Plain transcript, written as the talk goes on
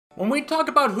When we talk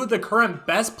about who the current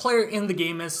best player in the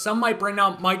game is, some might bring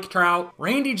out Mike Trout,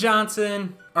 Randy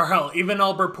Johnson, or hell, even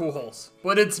Albert Pujols.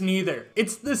 But it's neither.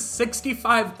 It's the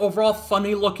 65 overall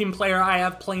funny looking player I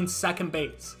have playing second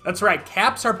base. That's right,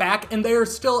 caps are back and they are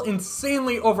still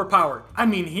insanely overpowered. I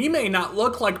mean, he may not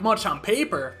look like much on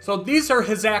paper, so these are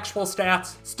his actual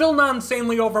stats. Still not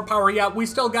insanely overpowered yet, we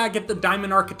still gotta get the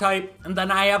diamond archetype, and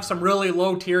then I have some really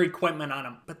low tier equipment on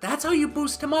him. But that's how you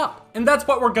boost him up. And that's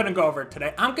what we're gonna go over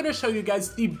today. I'm gonna show you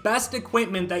guys the best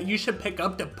equipment that you should pick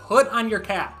up to put on your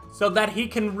cap, so that he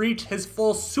can reach his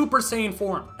full Super Saiyan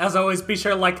form. As always, be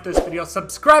sure to like this video,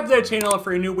 subscribe to the channel if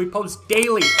you're new. We post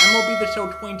daily MLB The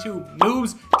Show 22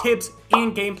 news, tips,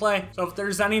 and gameplay. So if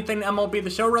there's anything MLB The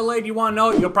Show related you want to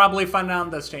know, you'll probably find it on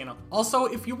this channel. Also,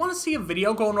 if you want to see a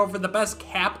video going over the best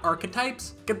cap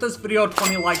archetypes, get this video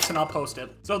 20 likes and I'll post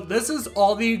it. So this is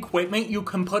all the equipment you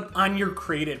can put on your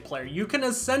created player. You can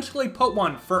essentially put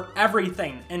one for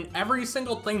everything, and every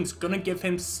single thing's gonna give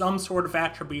him some sort of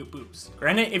attribute boost.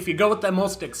 Granted, if you go with the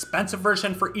most expensive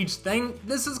version for each thing,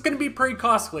 this is going to be pretty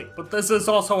costly. But this is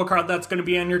also a card that's going to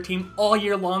be on your team all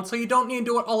year long, so you don't need to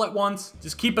do it all at once.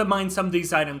 Just keep in mind some of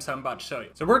these items I'm about to show you.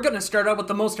 So we're going to start out with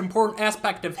the most important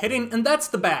aspect of hitting, and that's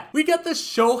the bat. We got this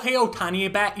Shohei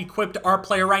Ohtani bat equipped to our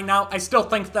player right now. I still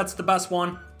think that's the best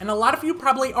one. And a lot of you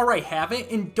probably already have it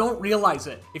and don't realize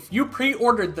it. If you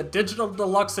pre-ordered the digital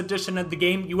deluxe edition of the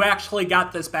game, you actually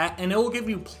got this bat, and it will give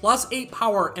you +8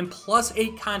 power and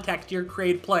 +8 contact to your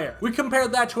created player. We compare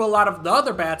that to a lot of the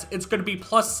other bats, it's going to be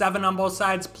 +7 on both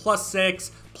sides, +6,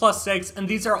 +6, and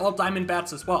these are all diamond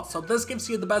bats as well. So this gives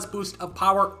you the best boost of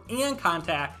power and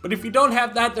contact. But if you don't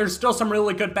have that, there's still some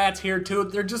really good bats here too.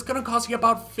 They're just gonna cost you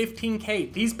about 15k.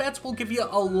 These bats will give you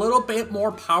a little bit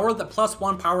more power, the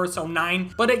 +1 power, so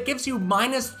 9, but it gives you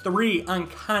 -3 on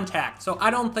contact. So I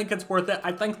don't think it's worth it.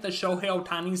 I think the Shohei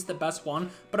Ohtani's the best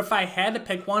one, but if I had to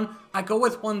pick one, I go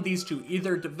with one of these two,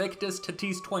 either Invictus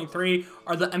Tatis 23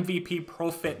 or the MVP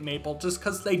Profit Maple, just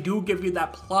because they do give you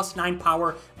that +9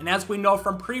 power, and as we know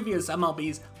from previous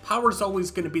MLBs, power is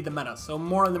always going to be the meta, so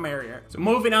more the merrier. So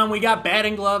moving on, we got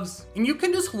batting gloves, and you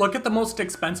can just look at the most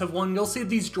expensive one. You'll see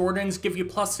these Jordans give you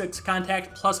 +6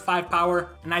 contact, +5 power,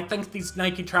 and I think these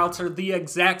Nike Trouts are the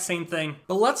exact same thing.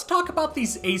 But let's talk about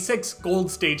these Asics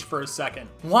Gold Stage for a second.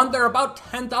 One, they're about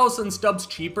 10,000 stubs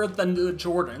cheaper than the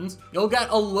Jordans. You'll get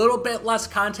a little bit less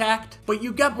contact, but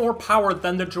you get more power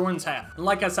than the Jordans have. And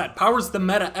like I said, power's the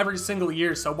meta every single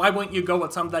year, so why wouldn't you go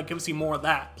with something that gives you more of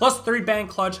that? +3 band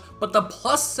clutch, but the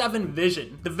 +7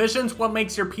 vision. The vision's what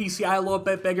makes your PCI a little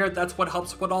bit bigger. That's what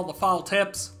helps with all the foul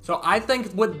tips. So I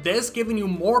think with this giving you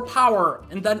more power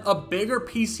and then a bigger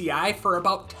PCI for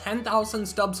about 10,000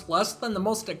 stubs less than the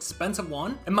most expensive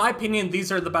one, in my opinion,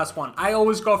 these are the best one. I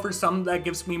always go for something that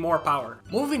gives me more power.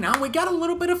 Moving on, we got a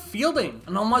little bit of fielding.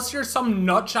 And unless you're some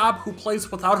nut job who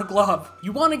plays without a glove,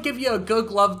 you want to give you a good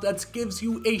glove that gives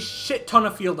you a shit ton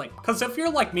of fielding. Because if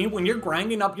you're like me, when you're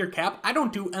grinding up your cap, I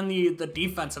don't do any of the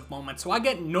defensive moments, so I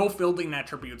get no fielding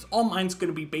attributes. All mine's going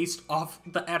to be based off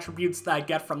the attributes that I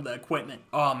get from the equipment.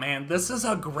 Oh man, this is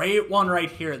a great one right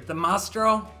here. The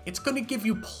Mastro, it's going to give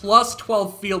you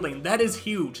 +12 fielding. That is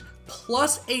huge.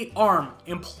 +8 arm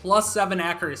and +7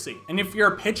 accuracy. And if you're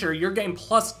a pitcher, you're getting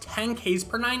 +10 Ks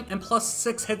per 9 and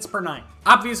 +6 hits per 9.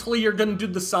 Obviously, you're going to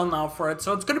do the sell now for it,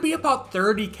 so it's going to be about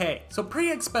 30k. So pretty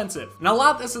expensive. Now, a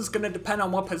lot of this is going to depend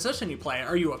on what position you play.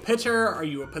 Are you a pitcher? Are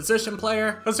you a position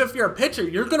player? Because if you're a pitcher,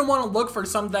 you're going to want to look for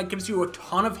something that gives you a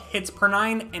ton of hits per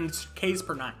 9 and Ks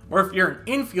per 9. Or if you're an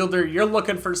infielder, you're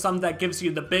looking for something that gives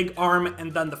you the big arm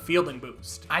and then the fielding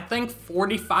boost. I think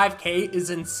 45k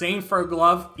is insane for a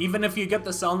glove, even if you get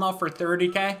the sell now for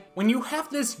 30k. When you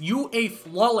have this UA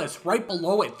Flawless right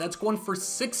below it, that's going for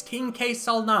 16k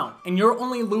sell now, and you're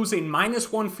only losing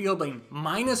 -1 fielding,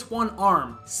 -1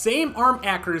 arm, same arm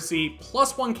accuracy,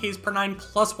 +1 Ks per 9,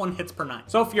 +1 hits per 9.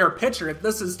 So if you're a pitcher,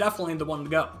 this is definitely the one to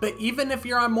go. But even if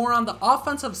you're more on the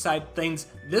offensive side of things,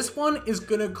 this one is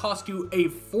gonna cost you a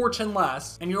fortune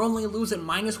less, and you're only losing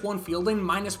 -1 fielding,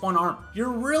 -1 arm. You're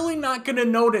really not gonna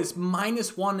notice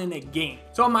 -1 in a game.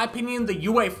 So in my opinion, the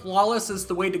UA Flawless is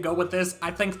the way to go with this.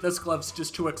 I think this glove's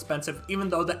just too expensive, even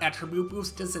though the attribute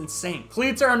boost is insane.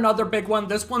 Cleats are another big one.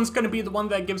 This one's gonna be the one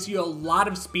that gives you a lot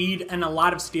of speed and a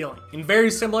lot of stealing. And very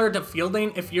similar to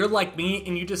fielding, if you're like me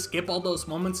and you just skip all those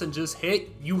moments and just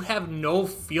hit, you have no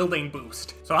fielding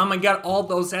boost. So I'm gonna get all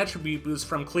those attribute boosts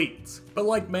from cleats. But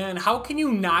like, man, how can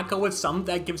you not go with something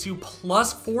that gives you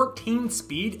 +14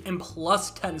 speed and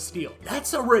 +10 steal?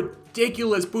 That's a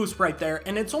ridiculous boost right there,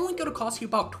 and it's only gonna cost you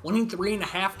about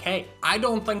 23.5 13.5K. I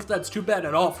don't think that's too bad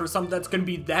at all for something that's going to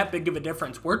be that big of a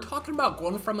difference. We're talking about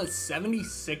going from a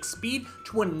 76 speed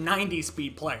to a 90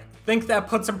 speed player. Think that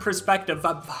puts in perspective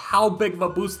of how big of a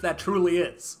boost that truly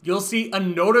is. You'll see a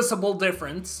noticeable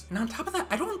difference. And on top of that,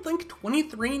 I don't think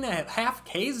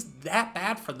 23.5K is that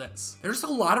bad for this. There's a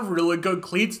lot of really good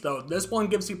cleats though. This one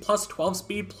gives you plus 12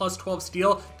 speed, plus 12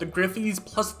 steel. The Griffey's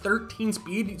plus 13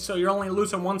 speed, so you're only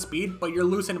losing 1 speed, but you're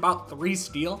losing about 3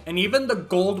 steel. And even the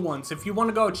gold ones, if you want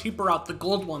to go a cheaper route, the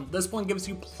gold one, this one gives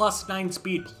you plus 9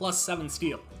 speed, plus 7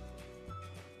 steel.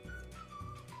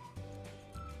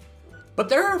 But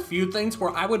there are a few things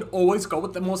where I would always go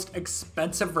with the most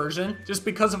expensive version just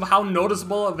because of how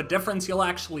noticeable of a difference you'll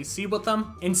actually see with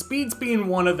them. And speed's being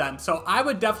one of them. So I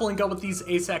would definitely go with these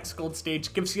Ace Gold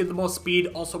Stage. Gives you the most speed,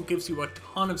 also gives you a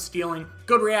ton of stealing,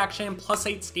 good reaction, plus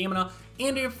 8 stamina.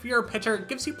 And if you're a pitcher, it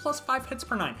gives you plus 5 hits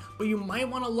per 9. But you might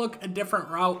want to look a different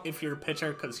route if you're a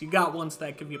pitcher because you got ones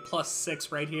that give you plus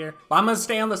 6 right here. But I'm going to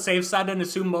stay on the safe side and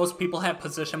assume most people have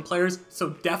position players. So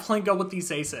definitely go with these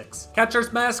A6.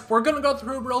 Catcher's Mask, we're going to go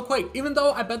through real quick. Even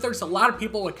though I bet there's a lot of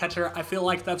people with catcher, I feel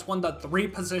like that's one of the 3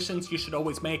 positions you should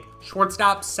always make.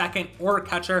 Shortstop, second, or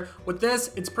catcher. With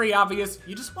this, it's pretty obvious.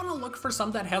 You just want to look for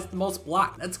something that has the most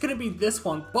block. That's going to be this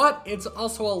one, but it's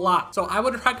also a lot. So I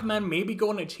would recommend maybe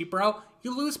going a cheap route.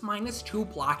 You lose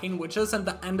 -2 blocking, which isn't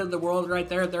the end of the world right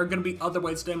there. There are going to be other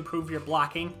ways to improve your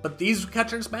blocking. But these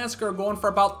Catcher's Mask are going for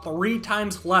about 3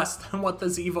 times less than what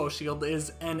this Evo Shield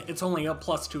is, and it's only a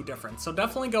 +2 difference. So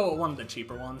definitely go with one of the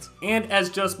cheaper ones. And as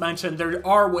just mentioned, there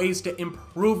are ways to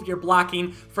improve your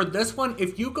blocking. For this one,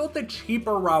 if you go the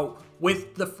cheaper route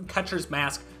with the Catcher's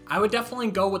Mask, I would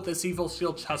definitely go with this Evo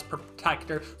Shield Chest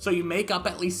Protector, so you make up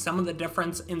at least some of the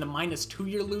difference in the -2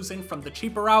 you're losing from the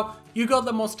cheaper route. You go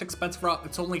the most expensive route,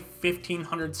 it's only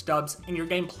 1,500 stubs, and you're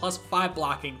getting +5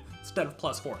 blocking instead of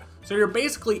 +4. So you're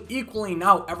basically equaling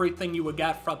out everything you would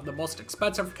get from the most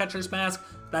expensive Catcher's Mask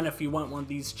than if you went one of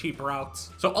these cheap routes.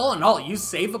 So all in all, you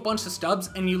save a bunch of stubs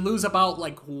and you lose about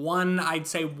like I'd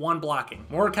say one blocking.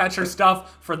 More catcher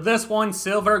stuff. For this one,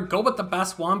 silver, go with the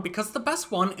best one because the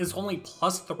best one is only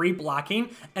 +3 blocking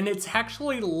and it's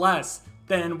actually less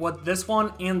than what this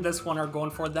one and this one are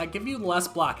going for that give you less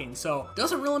blocking. So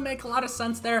doesn't really make a lot of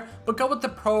sense there, but go with the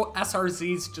Pro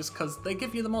SRZs just because they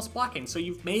give you the most blocking. So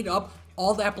you've made up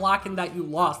all that blocking that you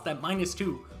lost, that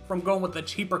 -2, from going with the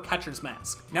cheaper Catcher's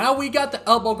Mask. Now we got the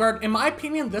elbow guard. In my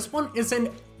opinion, this one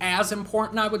isn't as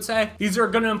important, I would say. These are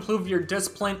going to improve your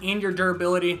discipline and your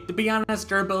durability. To be honest,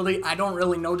 durability, I don't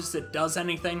really notice it does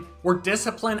anything. Where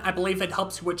discipline, I believe it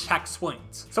helps you with check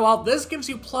swings. So while this gives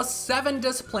you +7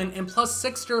 discipline and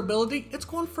 +6 durability, it's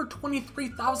going for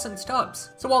 23,000 stubs.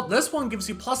 So while this one gives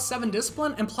you +7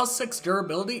 discipline and +6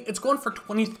 durability, it's going for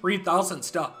 23,000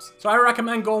 stubs. So I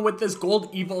recommend going with this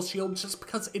gold Evo Shield just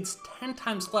because it's 10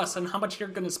 times less than how much you're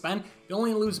going to spend. You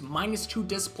only lose -2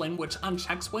 discipline, which on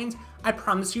check swings, I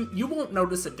promise you won't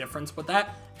notice a difference with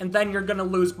that, and then you're gonna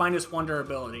lose -1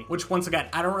 durability, which once again,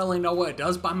 I don't really know what it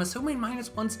does, but I'm assuming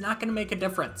 -1's not gonna make a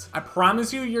difference. I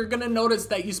promise you're gonna notice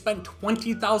that you spent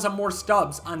 20,000 more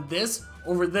stubs on this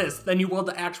over this than you will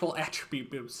the actual attribute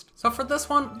boost. So for this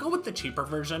one, go with the cheaper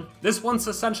version. This one's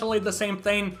essentially the same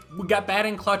thing. We got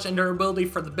batting clutch and durability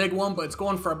for the big one, but it's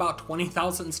going for about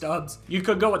 20,000 stubs. You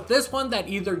could go with this one that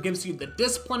either gives you the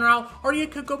discipline route, or you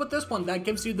could go with this one that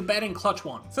gives you the batting clutch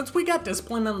one. Since we got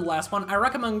discipline in the last one, I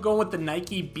recommend going with the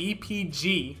Nike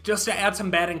BPG just to add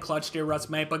some batting clutch to your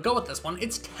resume, but go with this one.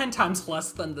 It's 10 times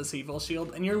less than this Evo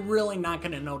Shield, and you're really not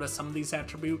gonna notice some of these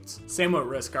attributes. Same with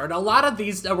wrist guard. A lot of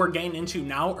these that we're getting into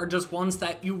now are just ones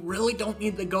that you really don't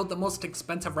need to go the most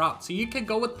expensive route. So you could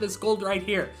go with this gold right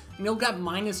here and you'll get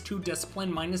 -2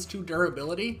 discipline, -2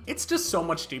 durability. It's just so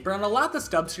much deeper, and a lot of the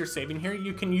stubs you're saving here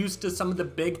you can use to some of the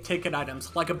big ticket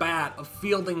items like a bat, a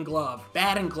fielding glove,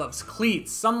 batting gloves,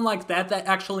 cleats, something like that that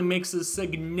actually makes a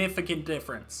significant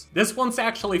difference. This one's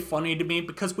actually funny to me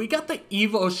because we got the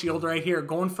Evo Shield right here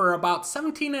going for about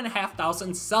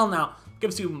 17,500 sell now.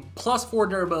 Gives you +4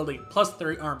 durability,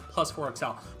 +3 arm, +4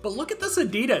 excel. But look at this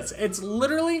Adidas. It's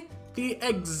literally the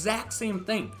exact same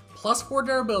thing. +4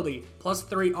 durability,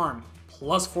 +3 arm,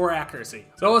 +4 accuracy.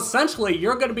 So essentially,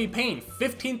 you're gonna be paying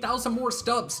 15,000 more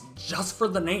stubs just for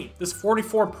the name. This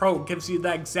 44 Pro gives you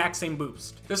the exact same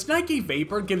boost. This Nike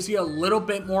Vapor gives you a little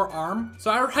bit more arm,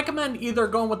 so I recommend either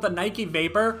going with the Nike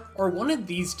Vapor or one of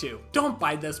these two. Don't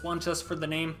buy this one just for the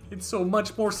name. It's so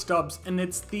much more stubs, and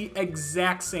it's the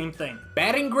exact same thing.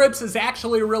 Batting grips is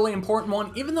actually a really important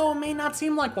one, even though it may not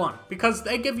seem like one, because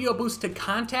they give you a boost to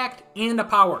contact and a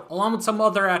power, along with some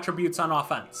other attributes on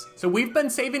offense. So we've been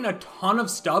saving a ton ton of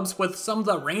stubs with some of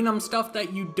the random stuff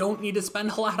that you don't need to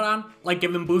spend a lot on, like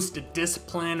giving boost to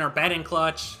discipline or batting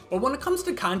clutch. But when it comes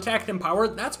to contact and power,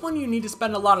 that's when you need to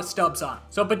spend a lot of stubs on.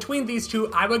 So between these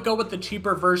two, I would go with the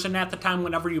cheaper version at the time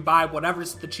whenever you buy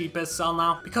whatever's the cheapest sell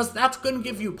now, because that's going to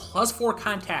give you +4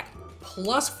 contact,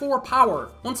 +4 power.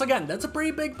 Once again, that's a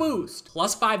pretty big boost.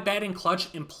 +5 batting clutch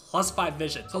and +5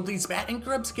 vision. So these batting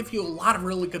grips give you a lot of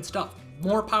really good stuff.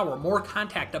 More power, more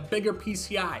contact, a bigger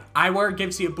PCI. Eyewear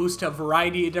gives you a boost to a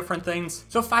variety of different things.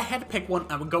 So if I had to pick one,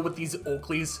 I would go with these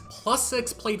Oakleys.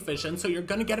 +6 plate vision, so you're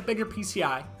gonna get a bigger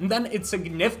PCI. And then it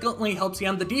significantly helps you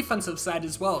on the defensive side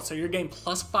as well. So you're getting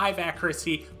 +5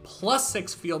 accuracy,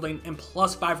 +6 fielding, and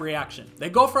 +5 reaction. They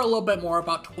go for a little bit more,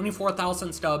 about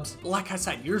 24,000 stubs. But like I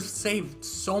said, you're saved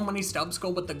so many stubs go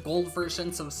with the gold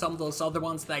versions of some of those other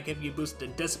ones that give you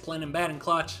boosted discipline and batting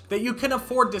clutch, that you can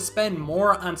afford to spend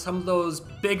more on some of those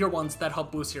bigger ones that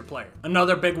help boost your player.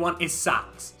 Another big one is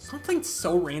socks. Something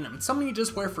so random, something you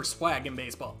just wear for swag in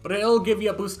baseball, but it'll give you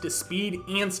a boost to speed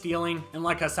and stealing. And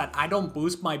like I said, I don't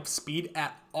boost my speed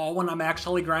at all when I'm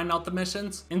actually grinding out the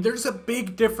missions. And there's a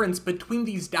big difference between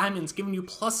these diamonds giving you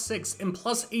 +6 and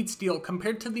 +8 steal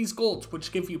compared to these golds,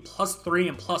 which give you +3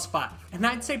 and +5. And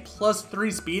I'd say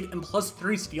 +3 speed and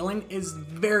 +3 stealing is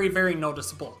very, very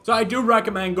noticeable. So I do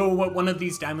recommend go with one of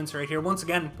these diamonds right here. Once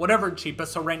again, whatever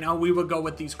cheapest. So right now we would go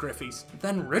with these Griffies.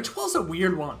 Then Ritual's a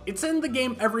weird one. It's in the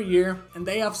game every year and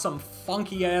they have some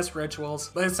funky ass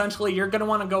rituals, but essentially you're gonna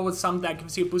want to go with some that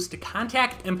gives you a boost to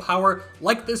contact and power,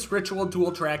 like this Ritual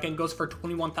dual and goes for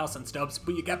 21,000 stubs,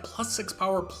 but you get +6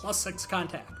 power, +6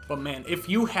 contact. But man, if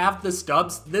you have the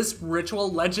stubs, this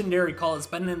Ritual legendary call has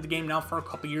been in the game now for a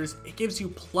couple years. It gives you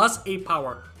 +8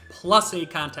 power,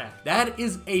 +8 contact. That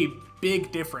is a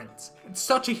big difference. It's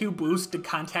such a huge boost to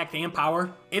contact and power.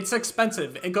 It's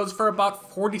expensive. It goes for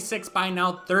about 46 buy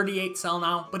now, 38 sell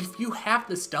now. But if you have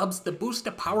the stubs, the boost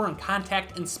to power and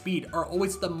contact and speed are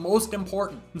always the most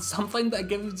important. And something that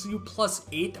gives you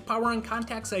 +8 to power and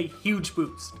contact's a huge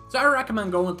boost. So I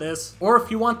recommend going with this. Or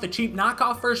if you want the cheap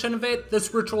knockoff version of it,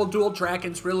 this Ritual Dual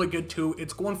Dragon's really good too.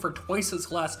 It's going for twice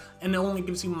as less and it only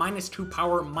gives you -2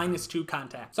 power, -2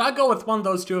 contact. So I'd go with one of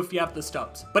those two if you have the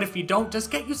stubs. But if you don't, just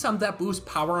get you some that boost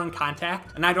power and contact.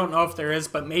 And I don't know if there is,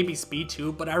 but maybe speed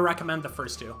too, but I recommend the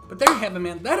first two. But there you have it,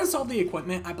 man. That is all the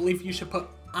equipment I believe you should put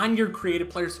on your creative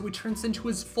player so he turns into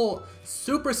his full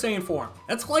Super Saiyan form.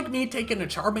 That's like me taking a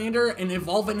Charmander and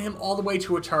evolving him all the way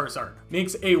to a Charizard.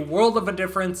 Makes a world of a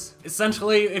difference.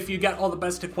 Essentially, if you get all the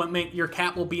best equipment, your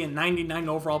cat will be a 99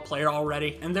 overall player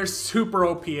already, and they're super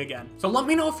OP again. So let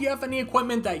me know if you have any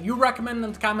equipment that you recommend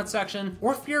in the comment section,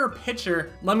 or if you're a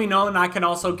pitcher, let me know and I can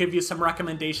also give you some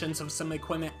recommendations of some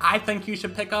equipment I think you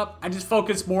should pick up. I just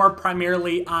focus more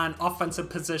primarily on offensive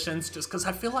positions just because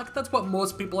I feel like that's what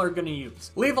most people are going to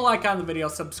use. Leave a like on the video,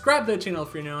 subscribe to the channel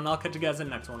if you're new, and I'll catch you guys in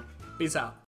the next one. Peace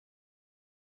out.